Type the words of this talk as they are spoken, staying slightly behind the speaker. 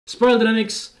Spiral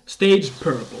Dynamics Stage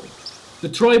Purple, the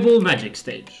tribal magic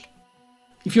stage.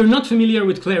 If you're not familiar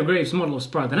with Clair Graves' model of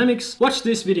Spiral Dynamics, watch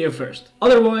this video first.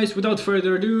 Otherwise, without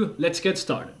further ado, let's get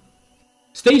started.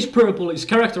 Stage Purple is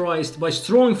characterized by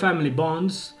strong family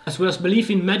bonds, as well as belief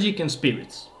in magic and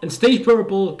spirits. And Stage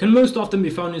Purple can most often be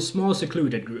found in small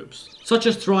secluded groups, such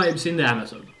as tribes in the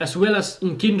Amazon, as well as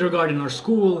in kindergarten or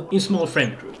school in small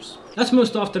friend groups. That's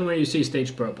most often where you see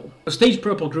Stage Purple. Stage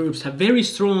Purple groups have very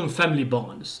strong family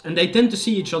bonds, and they tend to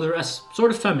see each other as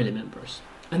sort of family members.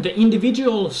 And the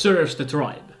individual serves the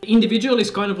tribe. The individual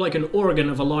is kind of like an organ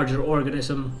of a larger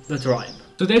organism, the tribe.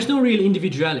 So there's no real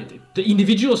individuality. The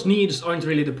individual's needs aren't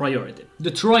really the priority.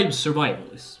 The tribe's survival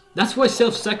is. That's why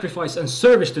self-sacrifice and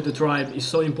service to the tribe is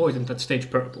so important at Stage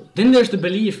Purple. Then there's the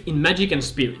belief in magic and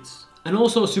spirits, and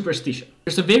also superstition.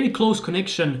 There's a very close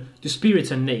connection to spirits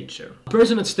and nature. A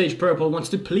person at Stage Purple wants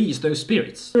to please those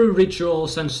spirits through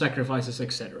rituals and sacrifices,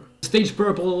 etc. Stage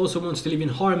Purple also wants to live in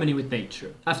harmony with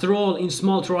nature. After all, in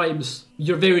small tribes,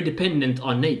 you're very dependent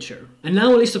on nature. And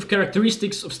now a list of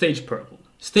characteristics of Stage Purple.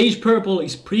 Stage Purple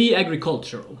is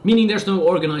pre-agricultural, meaning there's no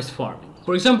organized farming.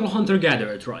 For example,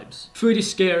 hunter-gatherer tribes. Food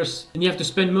is scarce, and you have to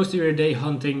spend most of your day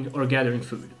hunting or gathering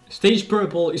food. Stage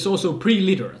Purple is also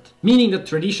pre-literate, meaning that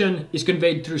tradition is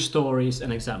conveyed through stories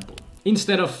and example,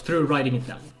 instead of through writing it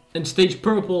down. And Stage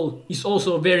Purple is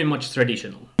also very much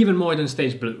traditional, even more than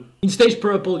Stage Blue. In Stage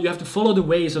Purple, you have to follow the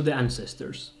ways of the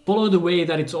ancestors, follow the way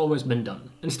that it's always been done.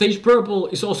 And Stage Purple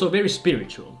is also very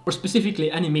spiritual, or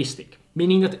specifically animistic,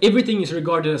 meaning that everything is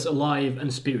regarded as alive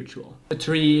and spiritual. The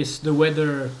trees, the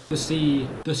weather, the sea,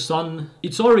 the sun,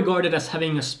 it's all regarded as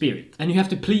having a spirit, and you have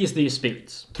to please these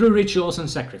spirits through rituals and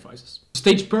sacrifices.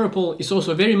 Stage Purple is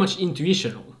also very much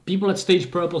intuitional. People at Stage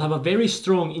Purple have a very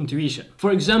strong intuition.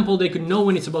 For example, they could know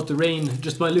when it's about to rain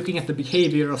just by looking at the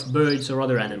behavior of birds or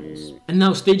other animals. And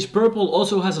now Stage Purple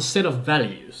also has a set of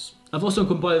values. I've also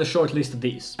compiled a short list of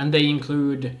these, and they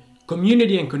include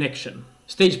community and connection.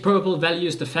 Stage Purple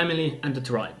values the family and the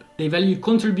tribe. They value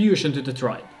contribution to the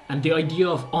tribe and the idea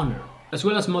of honor, as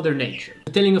well as Mother Nature.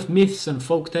 The telling of myths and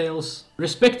folktales,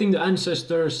 respecting the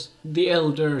ancestors, the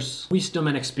elders, wisdom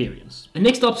and experience. And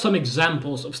next up, some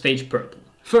examples of Stage Purple.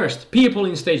 First, people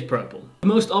in Stage Purple. The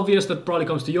most obvious that probably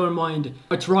comes to your mind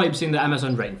are tribes in the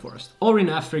Amazon rainforest, or in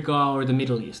Africa or the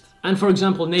Middle East. And for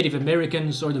example, Native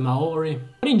Americans or the Maori.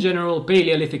 But in general,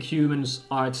 Paleolithic humans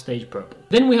are at Stage Purple.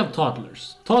 Then we have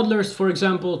toddlers. Toddlers, for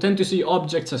example, tend to see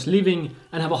objects as living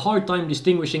and have a hard time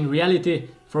distinguishing reality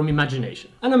from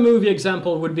imagination. And a movie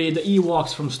example would be the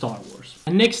Ewoks from Star Wars.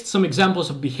 And next, some examples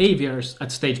of behaviors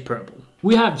at Stage Purple.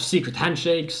 We have secret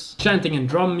handshakes, chanting and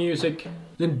drum music,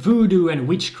 then voodoo and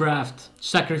witchcraft,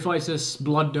 sacrifices,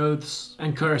 blood oaths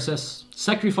and curses,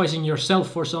 sacrificing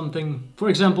yourself for something, for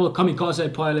example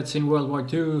kamikaze pilots in World War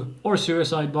II, or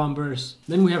suicide bombers.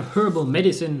 Then we have herbal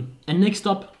medicine, and next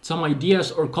up, some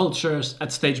ideas or cultures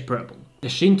at Stage Purple. The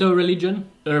Shinto religion,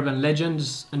 urban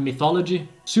legends and mythology,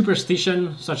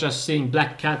 superstition such as seeing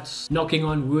black cats, knocking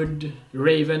on wood,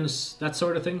 ravens, that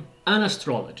sort of thing, and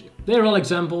astrology. They're all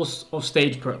examples of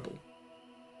Stage Purple.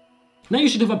 Now you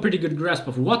should have a pretty good grasp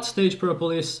of what Stage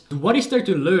Purple is, and what is there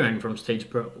to learn from Stage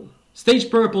Purple. Stage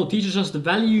Purple teaches us the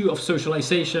value of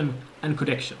socialization and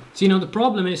connection. See, now the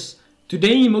problem is,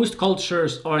 today most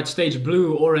cultures are at Stage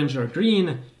Blue, Orange or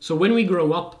Green, so when we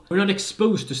grow up, we're not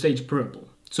exposed to Stage Purple.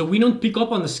 So we don't pick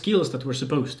up on the skills that we're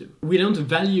supposed to. We don't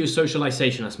value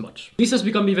socialization as much. This has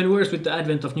become even worse with the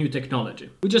advent of new technology.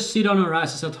 We just sit on our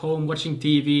asses at home watching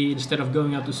TV instead of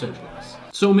going out to socialize.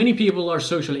 So many people are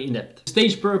socially inept.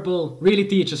 Stage Purple really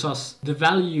teaches us the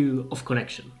value of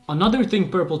connection. Another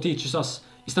thing Purple teaches us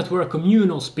is that we're a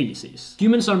communal species.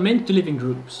 Humans are meant to live in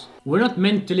groups. We're not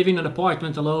meant to live in an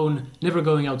apartment alone, never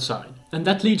going outside. And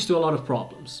that leads to a lot of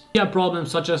problems. We have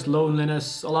problems such as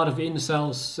loneliness, a lot of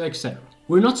incels, etc.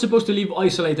 We're not supposed to live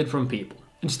isolated from people.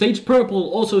 And Stage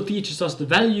Purple also teaches us the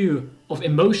value of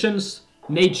emotions,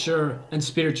 nature and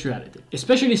spirituality.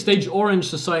 Especially Stage Orange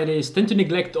societies tend to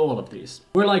neglect all of these.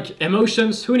 We're like,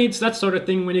 emotions, who needs that sort of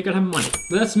thing when you can have money?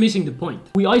 But that's missing the point.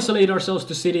 We isolate ourselves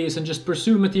to cities and just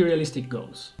pursue materialistic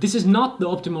goals. This is not the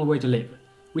optimal way to live,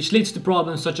 which leads to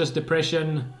problems such as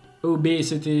depression,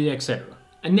 obesity, etc.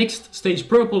 And next, Stage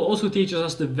Purple also teaches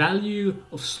us the value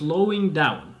of slowing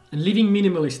down and living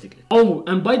minimalistically. Oh,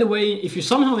 and by the way, if you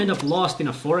somehow end up lost in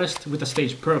a forest with a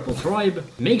Stage Purple tribe,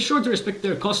 make sure to respect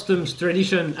their customs,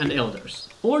 tradition and elders,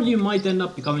 or you might end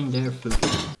up becoming their food.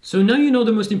 So now you know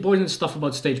the most important stuff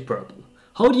about Stage Purple.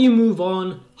 How do you move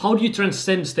on? How do you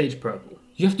transcend Stage Purple?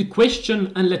 You have to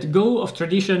question and let go of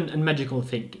tradition and magical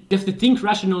thinking. You have to think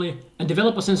rationally and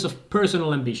develop a sense of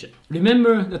personal ambition.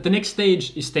 Remember that the next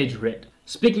stage is Stage Red.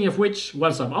 Speaking of which,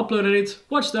 once I've uploaded it,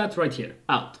 watch that right here.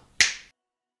 Out.